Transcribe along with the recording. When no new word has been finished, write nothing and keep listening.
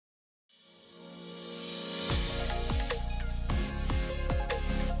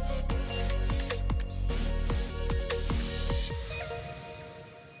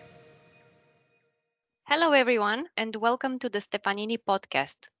Hello, everyone, and welcome to the Stefanini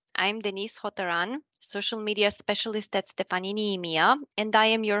podcast. I'm Denise Hotaran, social media specialist at Stefanini EMEA, and I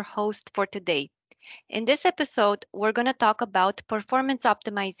am your host for today. In this episode, we're going to talk about performance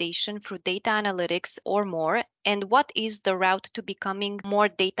optimization through data analytics or more, and what is the route to becoming more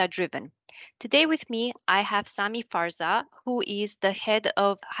data driven. Today with me, I have Sami Farza, who is the head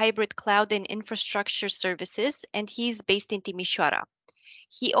of hybrid cloud and infrastructure services, and he's based in Timișoara.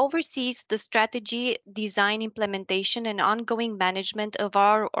 He oversees the strategy, design, implementation, and ongoing management of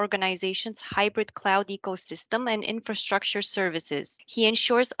our organization's hybrid cloud ecosystem and infrastructure services. He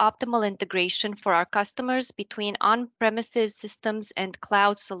ensures optimal integration for our customers between on-premises systems and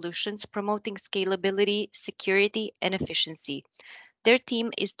cloud solutions, promoting scalability, security, and efficiency. Their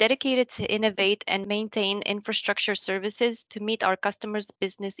team is dedicated to innovate and maintain infrastructure services to meet our customers'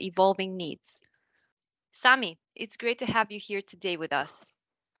 business evolving needs. Sami, it's great to have you here today with us.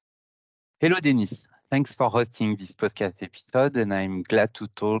 Hello, Denise. Thanks for hosting this podcast episode, and I'm glad to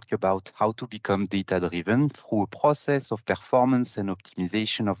talk about how to become data-driven through a process of performance and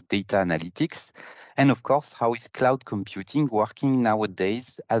optimization of data analytics, and of course, how is cloud computing working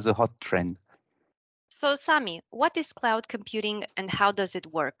nowadays as a hot trend. So, Sami, what is cloud computing and how does it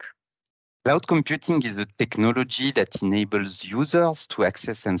work? Cloud computing is a technology that enables users to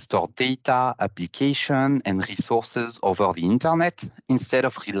access and store data, application, and resources over the internet instead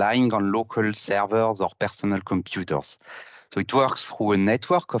of relying on local servers or personal computers. So it works through a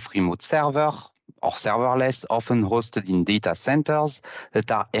network of remote servers or serverless, often hosted in data centers that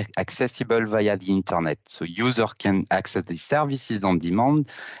are accessible via the internet. So users can access these services on demand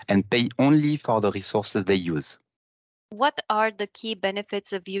and pay only for the resources they use. What are the key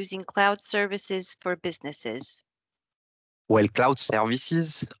benefits of using cloud services for businesses? Well, cloud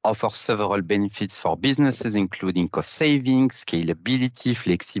services offer several benefits for businesses, including cost savings, scalability,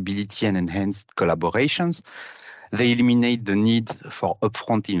 flexibility, and enhanced collaborations. They eliminate the need for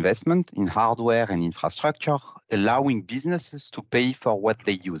upfront investment in hardware and infrastructure, allowing businesses to pay for what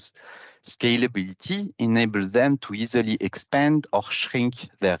they use. Scalability enables them to easily expand or shrink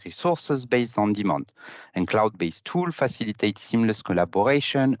their resources based on demand. And cloud-based tools facilitate seamless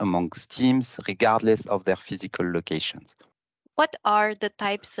collaboration amongst teams, regardless of their physical locations. What are the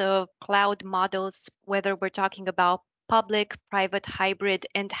types of cloud models, whether we're talking about public, private, hybrid,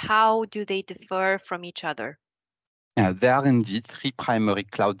 and how do they differ from each other? There are indeed three primary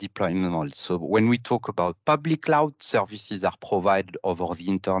cloud deployment models. So when we talk about public cloud, services are provided over the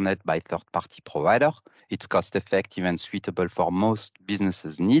internet by third-party provider. It's cost-effective and suitable for most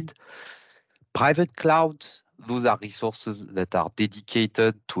businesses' need. Private cloud, those are resources that are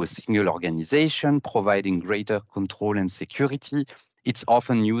dedicated to a single organization, providing greater control and security. It's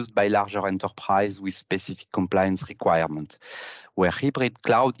often used by larger enterprises with specific compliance requirements, where hybrid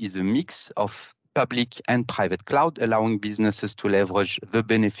cloud is a mix of public and private cloud, allowing businesses to leverage the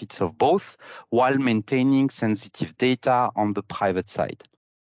benefits of both while maintaining sensitive data on the private side.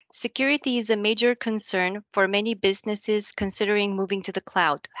 Security is a major concern for many businesses considering moving to the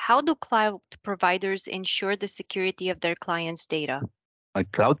cloud. How do cloud providers ensure the security of their clients' data? A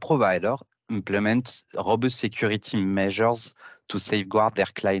cloud provider implements robust security measures to safeguard their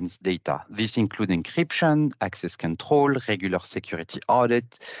clients' data. This includes encryption, access control, regular security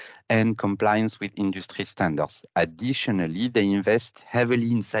audit, and compliance with industry standards. Additionally, they invest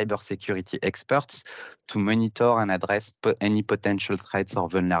heavily in cybersecurity experts to monitor and address any potential threats or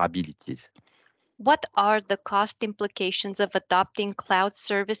vulnerabilities. What are the cost implications of adopting cloud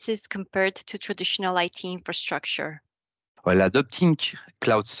services compared to traditional IT infrastructure? Well, adopting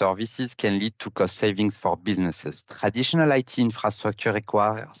cloud services can lead to cost savings for businesses. Traditional IT infrastructure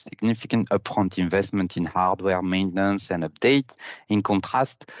requires significant upfront investment in hardware maintenance and update. In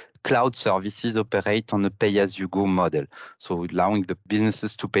contrast, cloud services operate on a pay-as-you-go model, so allowing the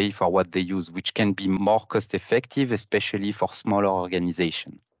businesses to pay for what they use, which can be more cost-effective, especially for smaller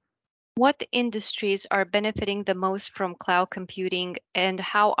organizations. What industries are benefiting the most from cloud computing and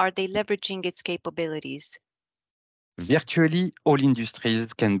how are they leveraging its capabilities? Virtually all industries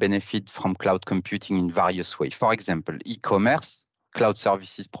can benefit from cloud computing in various ways. For example, e-commerce, cloud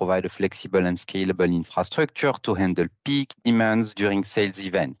services provide a flexible and scalable infrastructure to handle peak demands during sales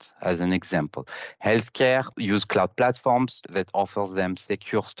events, as an example. Healthcare use cloud platforms that offers them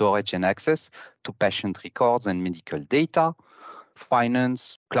secure storage and access to patient records and medical data.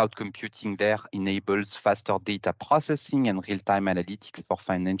 Finance, cloud computing there enables faster data processing and real-time analytics for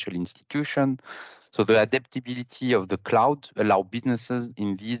financial institutions. So the adaptability of the cloud allows businesses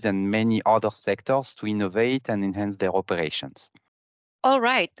in these and many other sectors to innovate and enhance their operations. All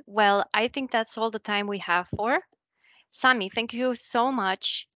right. Well, I think that's all the time we have for. Sami, thank you so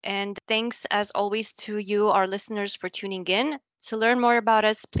much And thanks, as always, to you, our listeners, for tuning in. To learn more about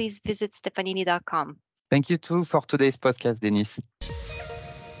us, please visit stefanini.com. Thank you too for today's podcast, Denis.